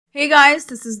Hey guys,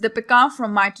 this is Deepika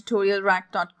from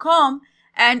MyTutorialRack.com,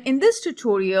 and in this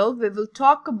tutorial we will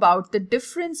talk about the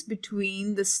difference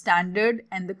between the standard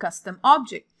and the custom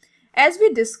object. As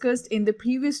we discussed in the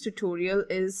previous tutorial,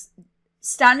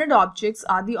 standard objects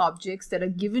are the objects that are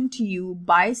given to you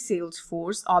by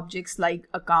Salesforce, objects like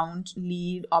account,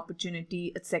 lead,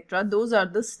 opportunity, etc. Those are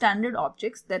the standard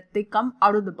objects that they come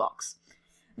out of the box.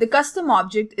 The custom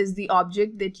object is the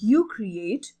object that you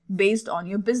create based on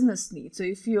your business needs. So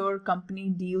if your company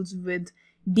deals with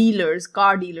dealers,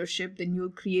 car dealership, then you'll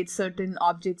create certain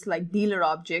objects like dealer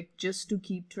object just to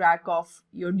keep track of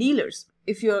your dealers.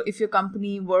 If your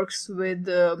company works with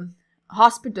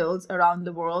hospitals around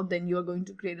the world, then you're going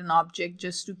to create an object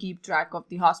just to keep track of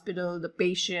the hospital, the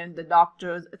patient, the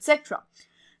doctors, etc.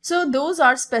 So those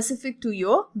are specific to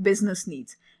your business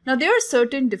needs. Now there are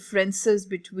certain differences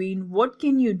between what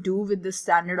can you do with the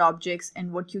standard objects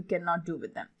and what you cannot do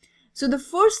with them. So the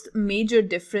first major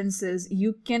difference is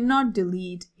you cannot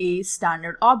delete a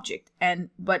standard object,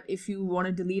 but if you want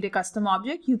to delete a custom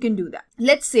object, you can do that.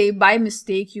 Let's say by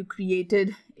mistake you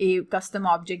created a custom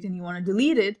object and you want to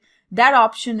delete it. That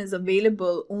option is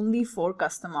available only for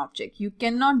custom object. You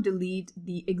cannot delete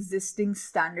the existing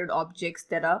standard objects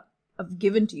that are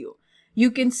given to you. You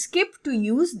can skip to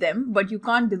use them, but you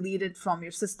can't delete it from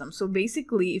your system. So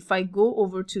basically, if I go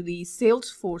over to the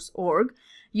Salesforce org,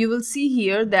 you will see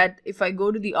here that if I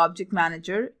go to the object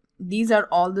manager, these are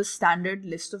all the standard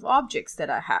list of objects that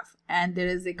I have. And there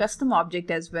is a custom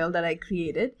object as well that I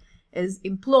created as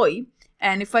employee.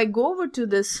 And if I go over to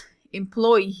this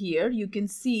employee here, you can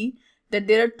see that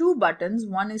there are two buttons.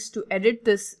 One is to edit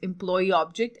this employee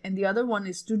object and the other one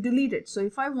is to delete it. So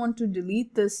if I want to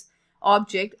delete this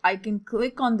object, I can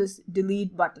click on this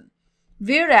delete button,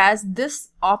 whereas this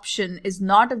option is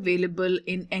not available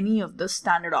in any of the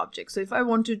standard objects. So if I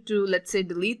wanted to, let's say,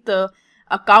 delete the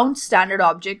account standard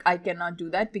object, I cannot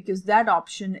do that because that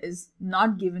option is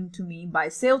not given to me by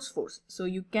Salesforce. So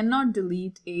you cannot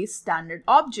delete a standard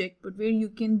object, but where you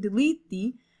can delete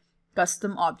the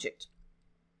custom object.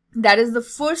 That is the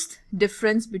first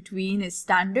difference between a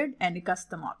standard and a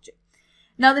custom object.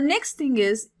 Now the next thing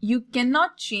is you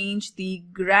cannot change the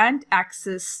grant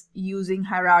access using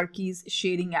hierarchies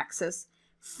sharing access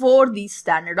for the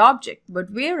standard object, but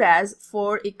whereas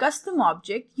for a custom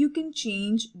object you can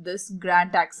change this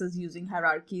grant access using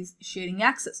hierarchies sharing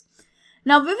access.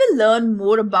 Now we will learn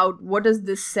more about what does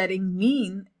this setting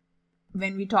mean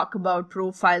when we talk about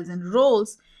profiles and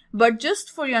roles. But just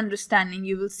for your understanding,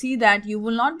 you will see that you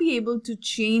will not be able to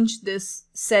change this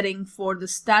setting for the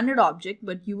standard object,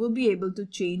 but you will be able to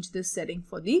change this setting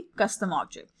for the custom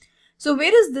object. So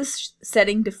where is this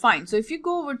setting defined? So if you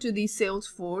go over to the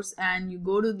Salesforce and you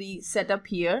go to the setup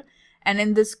here, and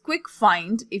in this quick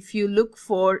find, if you look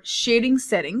for sharing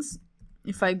settings,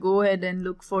 if I go ahead and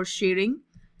look for sharing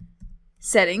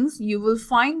settings, you will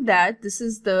find that this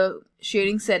is the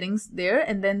sharing settings there,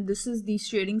 and then this is the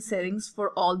sharing settings for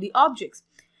all the objects.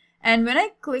 And when I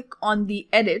click on the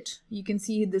edit, you can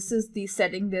see this is the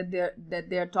setting that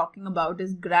they're talking about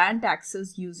is grant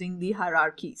access using the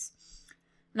hierarchies.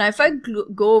 Now if I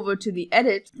go over to the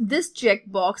edit, this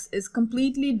checkbox is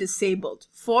completely disabled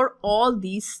for all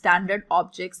these standard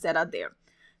objects that are there.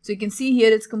 So you can see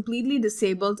here it's completely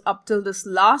disabled up till this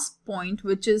last point,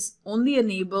 which is only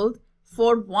enabled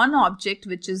for one object,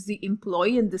 which is the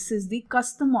employee, and this is the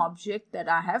custom object that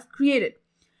I have created.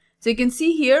 So you can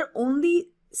see here only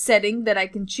setting that I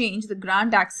can change, the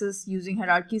grant access using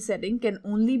hierarchy setting, can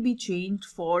only be changed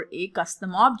for a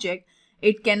custom object.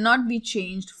 It cannot be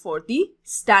changed for the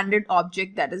standard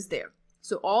object that is there.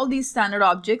 So all these standard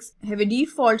objects have a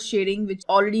default sharing which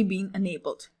already been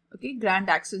enabled. Okay, grant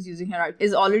access using hierarchy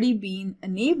is already being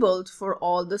enabled for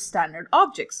all the standard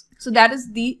objects. So that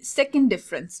is the second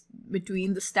difference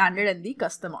between the standard and the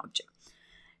custom object.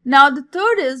 Now the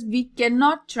third is we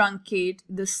cannot truncate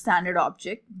the standard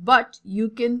object, but you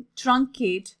can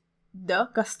truncate the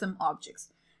custom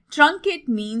objects. Truncate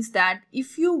means that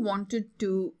if you wanted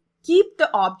to keep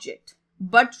the object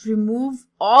but remove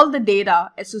all the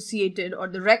data associated or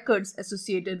the records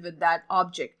associated with that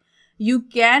object, you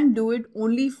can do it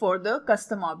only for the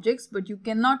custom objects, but you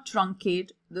cannot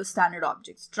truncate the standard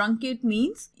objects. Truncate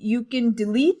means you can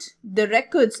delete the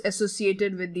records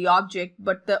associated with the object,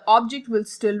 but the object will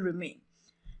still remain.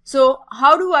 So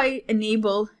how do I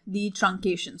enable the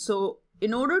truncation? So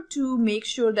in order to make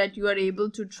sure that you are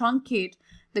able to truncate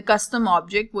the custom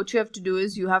object, what you have to do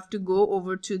is you have to go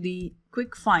over to the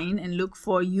quick find and look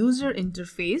for user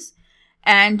interface.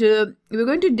 And we're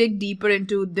going to dig deeper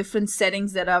into different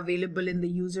settings that are available in the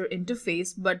user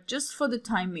interface. But just for the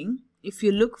timing, if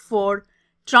you look for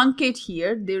truncate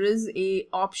here, there is a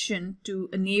option to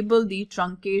enable the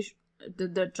truncation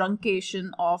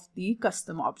of the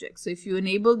custom object. So if you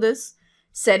enable this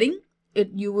setting,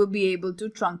 you will be able to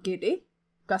truncate a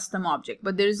custom object,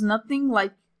 but there is nothing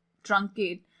like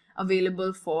truncate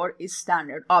available for a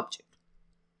standard object.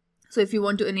 So if you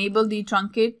want to enable the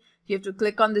truncate, you have to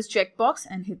click on this checkbox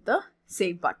and hit the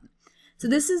save button. So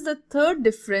this is the third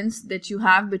difference that you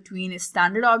have between a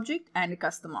standard object and a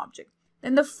custom object.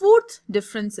 Then the fourth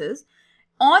difference is,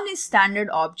 on a standard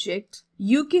object,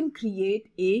 you can create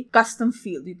a custom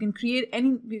field. You can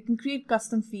create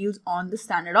custom fields on the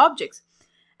standard objects.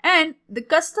 And the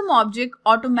custom object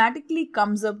automatically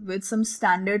comes up with some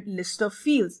standard list of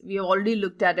fields. We have already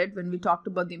looked at it when we talked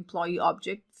about the employee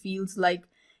object. Fields like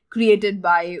created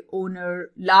by,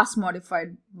 owner, last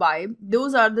modified by.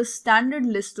 Those are the standard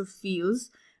list of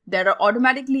fields that are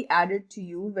automatically added to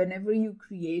you whenever you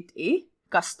create a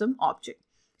custom object.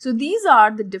 So these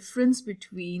are the difference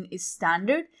between a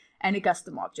standard and a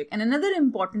custom object. And another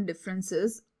important difference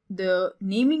is the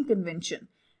naming convention.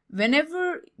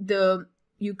 Whenever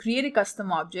you create a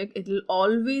custom object, it will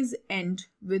always end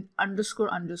with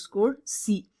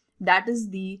 __C. That is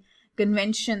the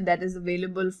convention that is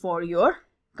available for your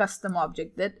custom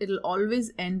object, that it will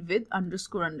always end with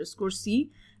 __C,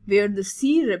 where the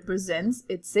C represents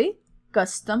it's a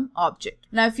custom object.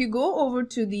 Now if you go over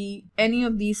to any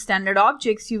of these standard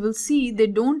objects, you will see they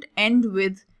don't end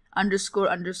with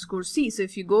 __C. So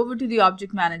if you go over to the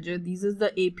object manager, this is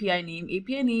the API name.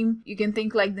 API name, you can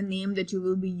think like the name that you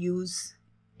will be used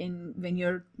when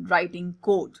you're writing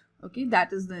code. Okay,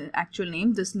 that is the actual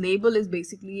name. This label is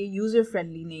basically a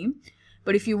user-friendly name.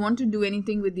 But if you want to do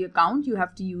anything with the account, you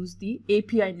have to use the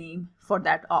API name for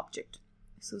that object.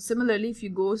 So similarly, if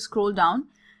you scroll down,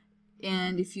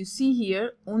 and if you see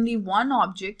here, only one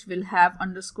object will have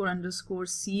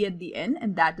 __C at the end,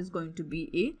 and that is going to be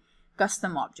a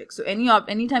custom object. So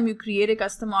anytime you create a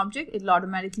custom object, it will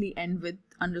automatically end with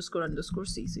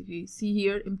 __C. So if you see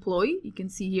here employee, you can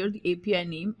see here the API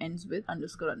name ends with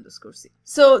 __C.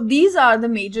 So these are the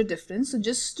major difference. So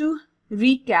just to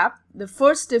recap, the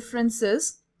first difference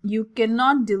is you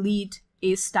cannot delete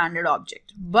a standard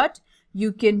object, but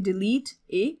you can delete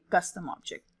a custom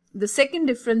object. The second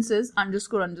difference is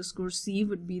 __C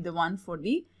would be the one for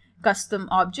the custom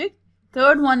object.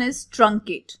 Third one is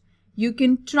truncate. You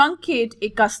can truncate a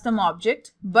custom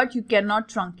object, but you cannot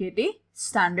truncate a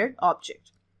standard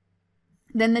object.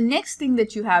 Then the next thing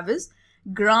that you have is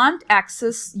grant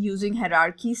access using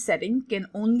hierarchy setting can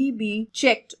only be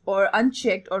checked or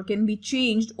unchecked, or can be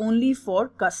changed only for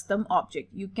custom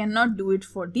object. You cannot do it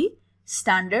for the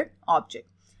standard object.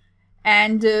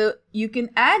 And you can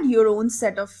add your own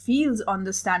set of fields on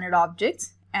the standard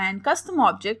objects, and custom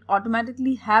object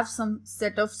automatically have some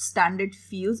set of standard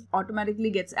fields automatically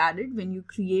gets added when you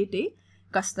create a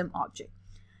custom object.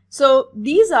 So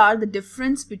these are the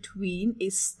difference between a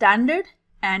standard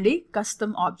and a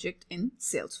custom object in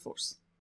Salesforce.